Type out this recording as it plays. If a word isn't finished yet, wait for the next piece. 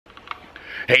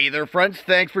Hey there friends,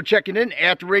 thanks for checking in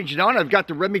at the Range On. I've got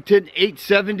the Remington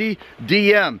 870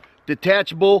 DM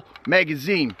Detachable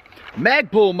Magazine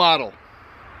Magpul model.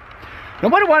 Now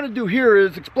what I want to do here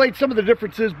is explain some of the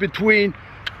differences between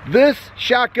this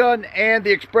shotgun and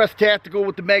the Express Tactical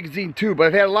with the magazine tube.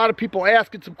 I've had a lot of people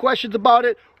asking some questions about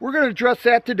it. We're going to address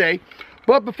that today.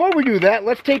 But before we do that,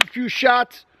 let's take a few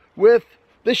shots with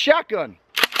the shotgun.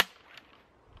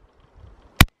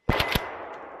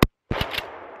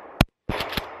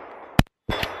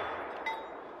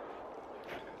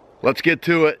 Let's get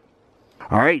to it.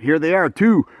 All right, here they are,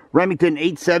 two Remington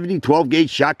 870 12 gauge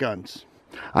shotguns.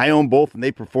 I own both and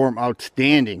they perform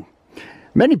outstanding.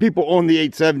 Many people own the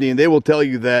 870 and they will tell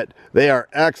you that they are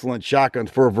excellent shotguns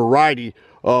for a variety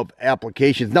of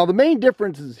applications. Now the main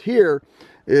difference here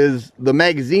is the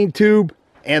magazine tube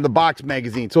and the box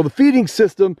magazine. So the feeding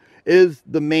system is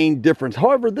the main difference.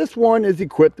 However, this one is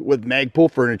equipped with Magpul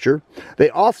furniture.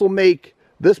 They also make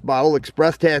this model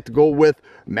Express Tactical with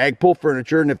Magpul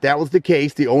furniture, and if that was the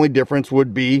case, the only difference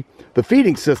would be the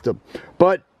feeding system.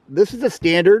 But this is a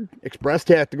standard Express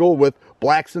Tactical with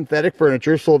black synthetic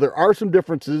furniture, so there are some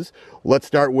differences. Let's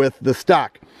start with the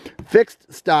stock.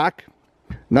 Fixed stock,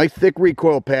 nice thick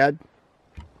recoil pad.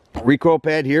 Recoil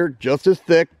pad here, just as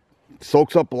thick,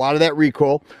 soaks up a lot of that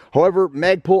recoil. However,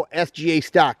 Magpul SGA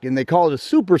stock, and they call it a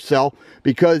supercell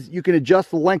because you can adjust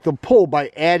the length of pull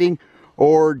by adding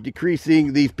or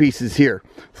decreasing these pieces here.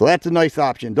 So that's a nice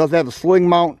option. It does have a sling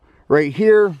mount right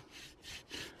here,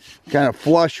 kind of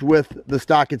flush with the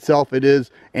stock itself. It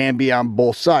is ambi on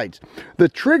both sides. The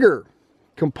trigger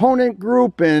component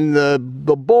group and the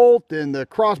bolt and the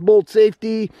cross bolt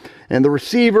safety and the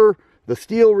receiver, the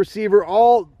steel receiver,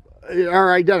 all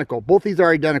are identical. Both these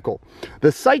are identical.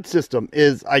 The sight system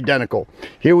is identical.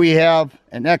 Here we have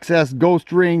an XS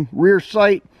ghost ring rear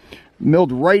sight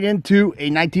milled right into a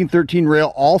 1913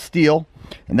 rail, all steel,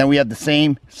 and then we have the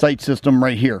same sight system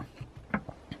right here.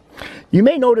 You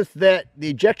may notice that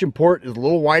the ejection port is a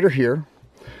little wider here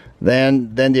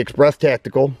than the Express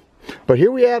Tactical, but here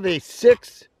we have a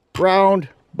 6-round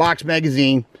box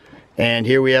magazine, and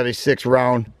here we have a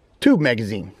 6-round tube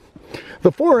magazine.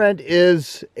 The forend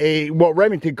is what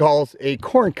Remington calls a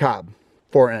corncob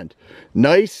forend.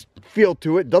 Nice feel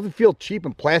to it. Doesn't feel cheap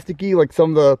and plasticky like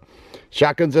some of the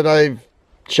shotguns that I've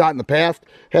shot in the past.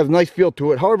 Has a nice feel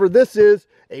to it. However, this is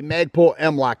a Magpul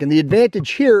M-LOK, and the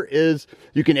advantage here is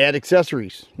you can add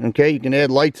accessories. Okay, you can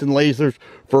add lights and lasers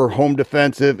for home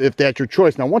defense if that's your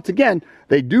choice. Now, once again,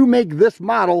 they do make this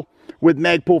model with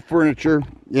Magpul furniture,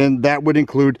 and that would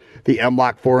include the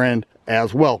M-LOK forend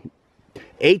as well.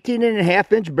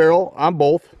 18.5-inch barrel on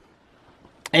both,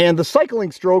 and the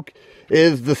cycling stroke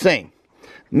is the same.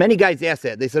 Many guys ask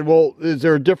that. They said, well, is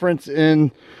there a difference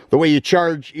in the way you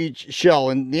charge each shell?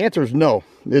 And the answer is no.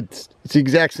 It's the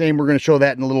exact same. We're going to show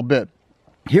that in a little bit.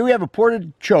 Here we have a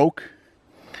ported choke,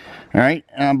 all right,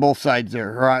 on both sides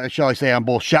there, or shall I say on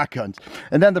both shotguns.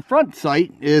 And then the front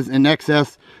sight is an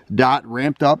XS dot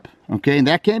ramped up, okay, and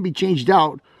that can be changed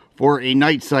out for a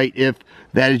night sight if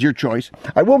that is your choice.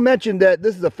 I will mention that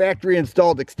this is a factory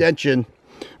installed extension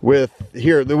with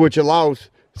here, which allows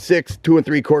 6 2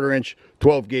 3/4 inch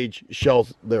 12 gauge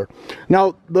shells there.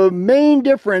 Now the main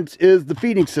difference is the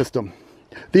feeding system.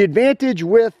 The advantage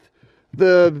with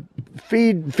the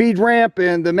feed ramp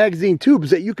and the magazine tube is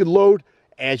that you could load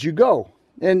as you go,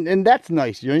 and that's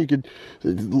nice. You know, you could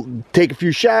take a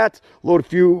few shots, load a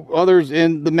few others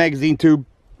in the magazine tube,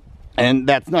 and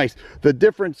that's nice. The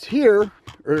difference here,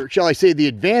 or shall I say the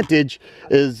advantage,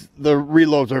 is the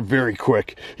reloads are very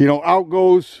quick. You know, out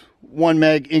goes one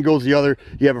mag, in goes the other.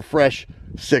 You have a fresh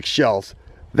 6 shells.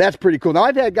 That's pretty cool. Now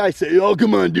I've had guys say, oh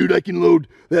come on dude, I can load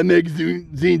that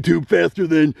magazine tube faster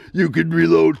than you could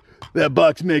reload that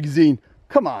box magazine.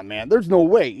 Come on man, there's no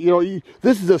way. You know,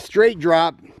 this is a straight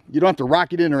drop. You don't have to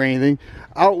rock it in or anything.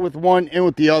 Out with one, in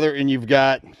with the other, and you've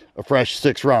got a fresh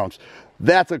 6 rounds.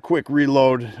 That's a quick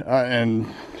reload, and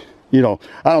you know,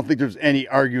 I don't think there's any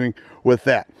arguing with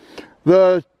that.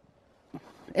 The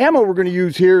ammo we're going to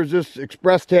use here is this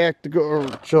Express Tactical, or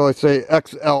shall I say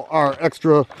XLR,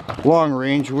 extra long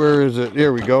range. Where is it?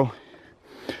 Here we go.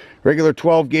 Regular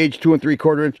 12 gauge 2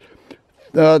 3/4 inch,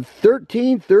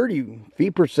 1330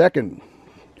 feet per second,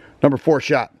 number 4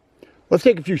 shot. Let's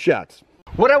take a few shots.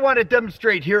 What I want to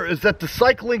demonstrate here is that the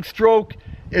cycling stroke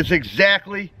is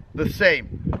exactly the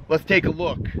same. Let's take a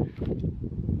look.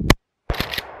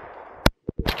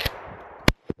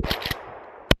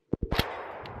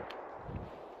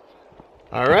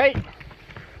 All right,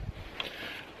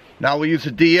 now we'll use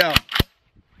a DM.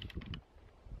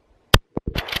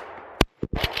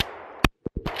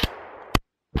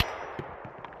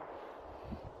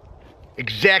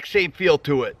 Exactly. exact same feel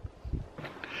to it.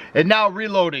 And now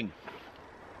reloading.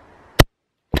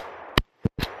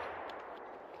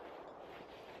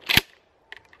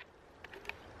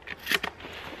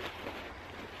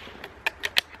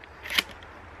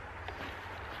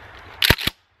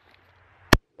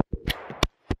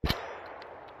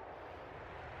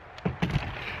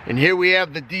 And here we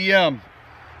have the DM.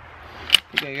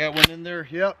 I think I got one in there,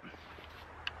 yep.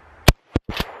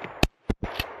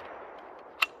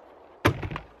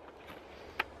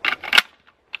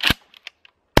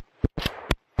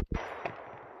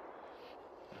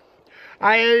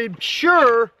 I am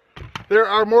sure there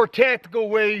are more tactical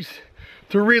ways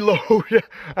to reload.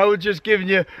 I was just giving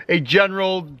you a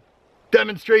general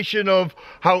demonstration of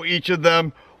how each of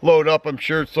them load up. I'm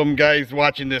sure some guys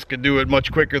watching this could do it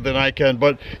much quicker than I can,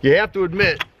 but you have to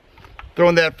admit,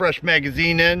 throwing that fresh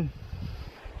magazine in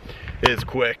is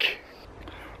quick.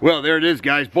 Well, there it is,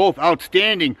 guys. Both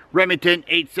outstanding Remington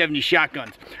 870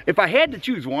 shotguns. If I had to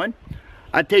choose one,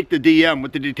 I'd take the DM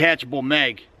with the detachable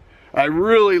mag. I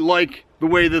really like the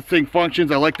way this thing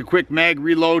functions. I like the quick mag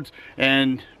reloads,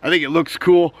 and I think it looks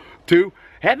cool too.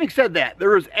 Having said that,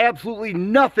 there is absolutely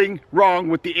nothing wrong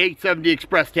with the 870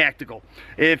 Express Tactical.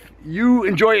 If you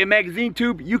enjoy a magazine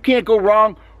tube, you can't go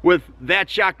wrong with that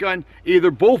shotgun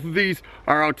either. Both of these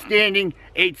are outstanding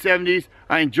 870s.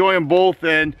 I enjoy them both,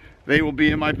 and they will be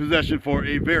in my possession for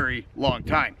a very long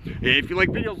time. If you like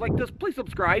videos like this, please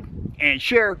subscribe and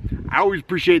share. I always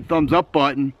appreciate the thumbs up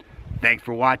button. Thanks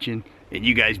for watching, and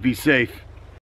you guys be safe.